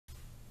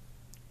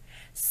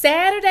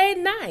Saturday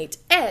night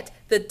at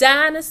the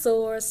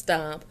Dinosaur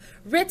Stomp,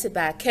 written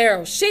by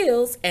Carol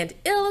Shields and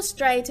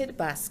illustrated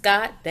by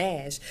Scott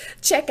Nash.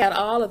 Check out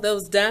all of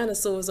those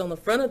dinosaurs on the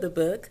front of the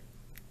book.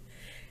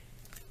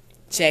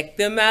 Check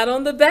them out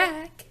on the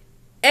back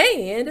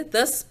and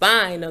the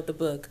spine of the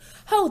book,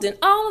 holding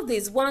all of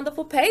these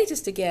wonderful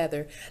pages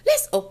together.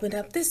 Let's open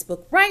up this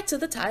book right to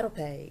the title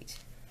page.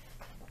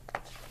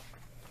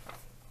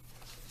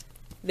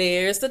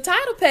 There's the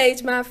title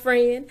page, my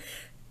friend.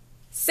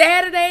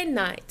 Saturday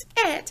night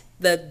at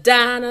the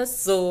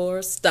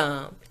Dinosaur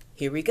Stomp.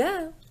 Here we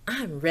go.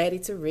 I'm ready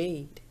to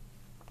read.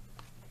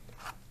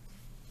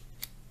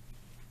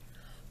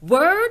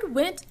 Word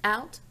went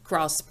out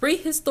across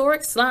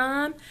prehistoric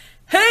slime.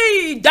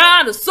 Hey,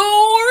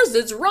 dinosaurs,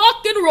 it's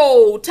rock and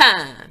roll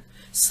time.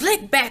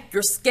 Slick back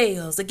your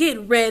scales and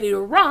get ready to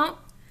romp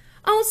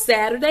on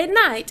Saturday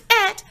night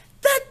at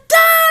the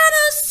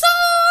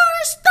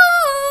Dinosaur Stomp.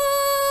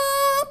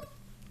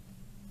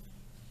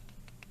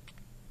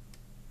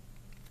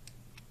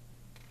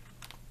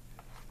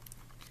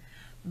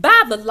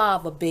 By the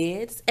lava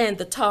beds and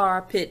the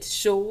tar pit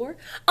shore,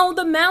 on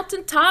the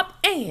mountain top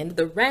and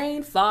the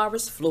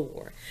rainforest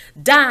floor,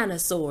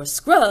 dinosaurs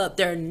scrubbed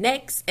their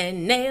necks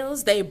and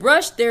nails, they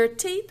brushed their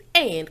teeth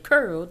and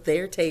curled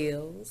their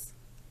tails.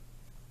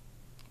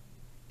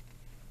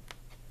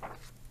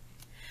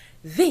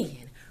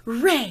 Then,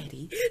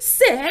 ready,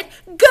 set,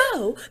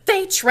 go,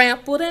 they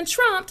trampled and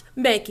tromped,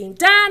 making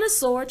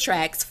dinosaur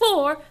tracks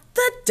for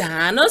the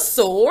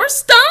Dinosaur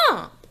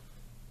Stomp.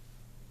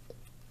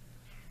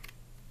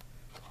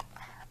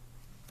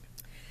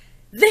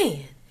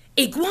 Then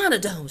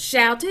Iguanodon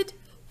shouted,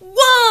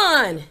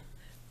 1,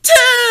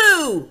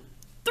 2,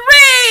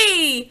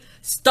 3,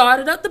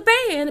 started up the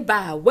band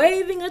by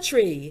waving a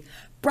tree.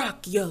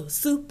 Brachio,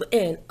 Super,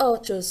 and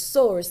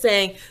Ultrasaurus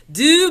sang,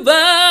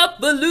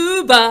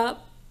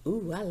 doo-bop-a-loo-bop.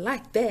 Ooh, I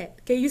like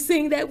that. Can you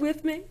sing that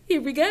with me?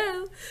 Here we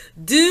go.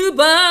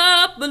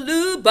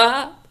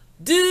 Doo-bop-a-loo-bop,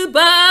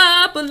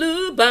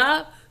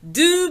 doo-bop-a-loo-bop,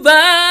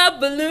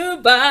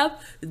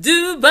 doo-bop-a-loo-bop,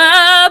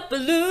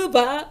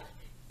 doo-bop-a-loo-bop.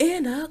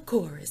 In a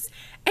chorus,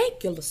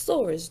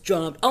 Ankylosaurus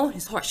drummed on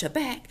his harsh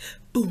back.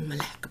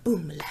 Boom-a-lacka,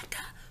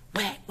 boom-a-lacka,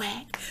 whack,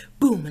 whack.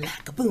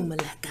 Boom-a-lacka,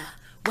 boom-a-lacka,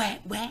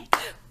 whack, whack.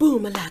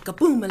 Boom-a-lacka,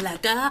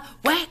 boom-a-lacka,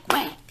 whack,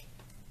 whack.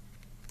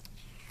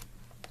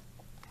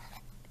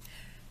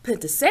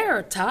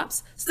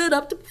 Pentaceratops stood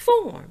up to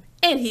perform,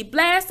 and he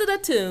blasted a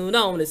tune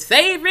on his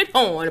favorite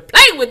horn.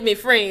 Play with me,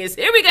 friends.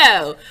 Here we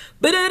go.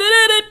 Hey,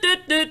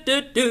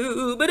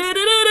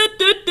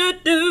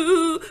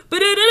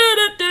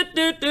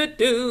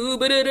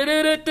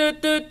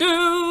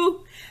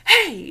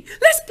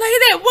 let's play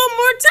that one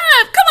more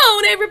time. Come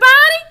on,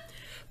 everybody.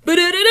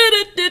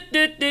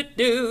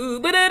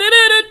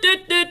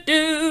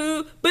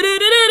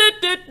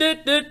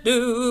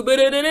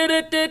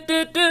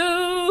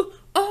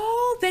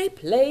 Oh, they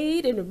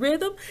played in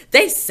rhythm,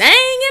 they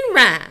sang in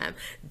rhyme.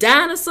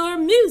 Dinosaur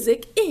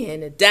music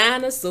in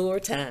dinosaur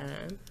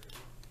time.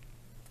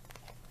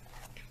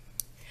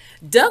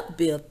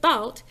 Duckbill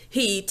thought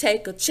he'd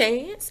take a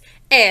chance,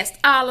 asked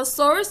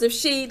Allosaurus if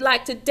she'd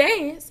like to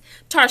dance.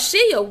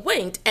 Tarshia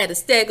winked at a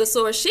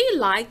Stegosaurus she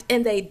liked,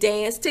 and they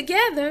danced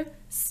together,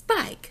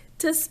 spike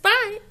to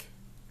spike.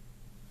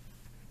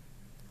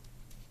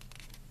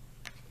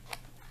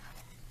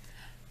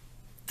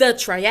 The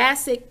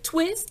Triassic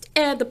twist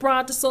and the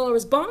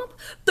Brontosaurus bump,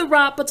 the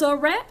Rapator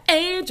rap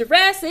and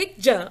Jurassic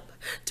jump.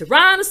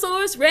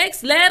 Tyrannosaurus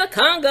Rex led a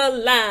conga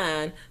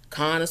line.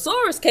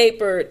 Carnosaurus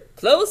capered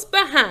close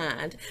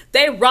behind.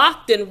 They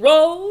rocked and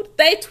rolled,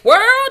 they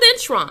twirled and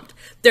tromped.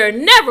 There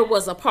never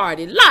was a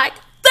party like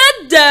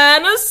the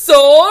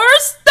Dinosaur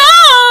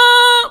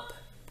Stomp!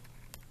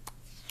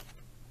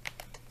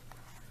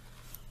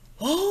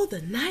 Oh,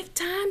 the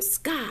nighttime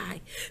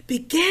sky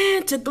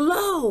began to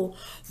glow.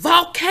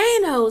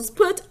 Volcanoes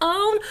put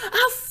on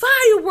a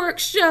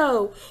fireworks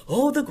show.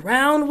 Oh, the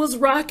ground was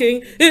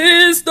rocking.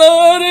 It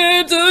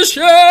started to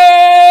shake.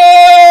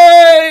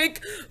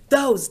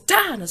 Those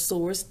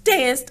dinosaurs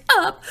danced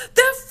up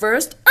their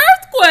first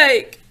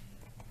earthquake.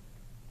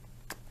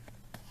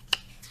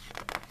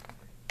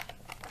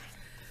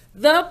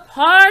 The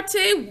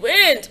party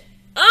went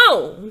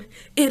on.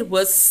 It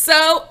was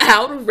so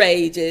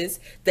outrageous.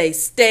 They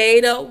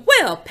stayed up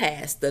well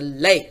past the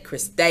late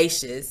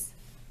Cretaceous.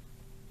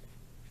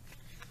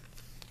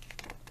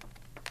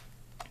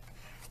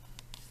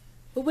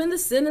 But when the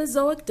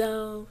Cenozoic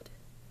dawned,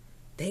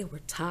 they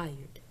were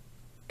tired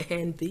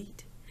and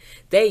beat.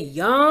 They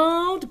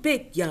yawned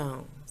big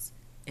yawns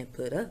and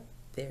put up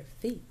their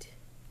feet.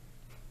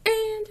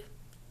 And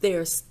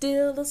they're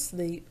still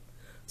asleep,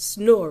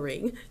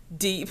 snoring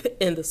deep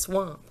in the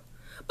swamp.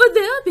 But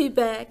they'll be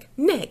back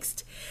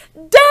next.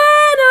 Dinosaur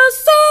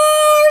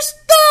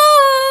Stomp!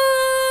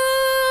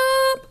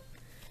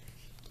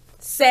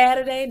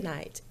 Saturday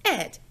night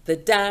at the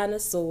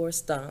Dinosaur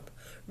Stomp.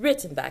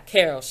 Written by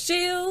Carol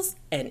Shields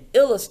and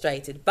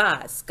illustrated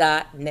by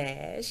Scott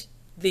Nash.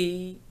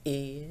 The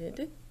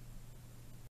end.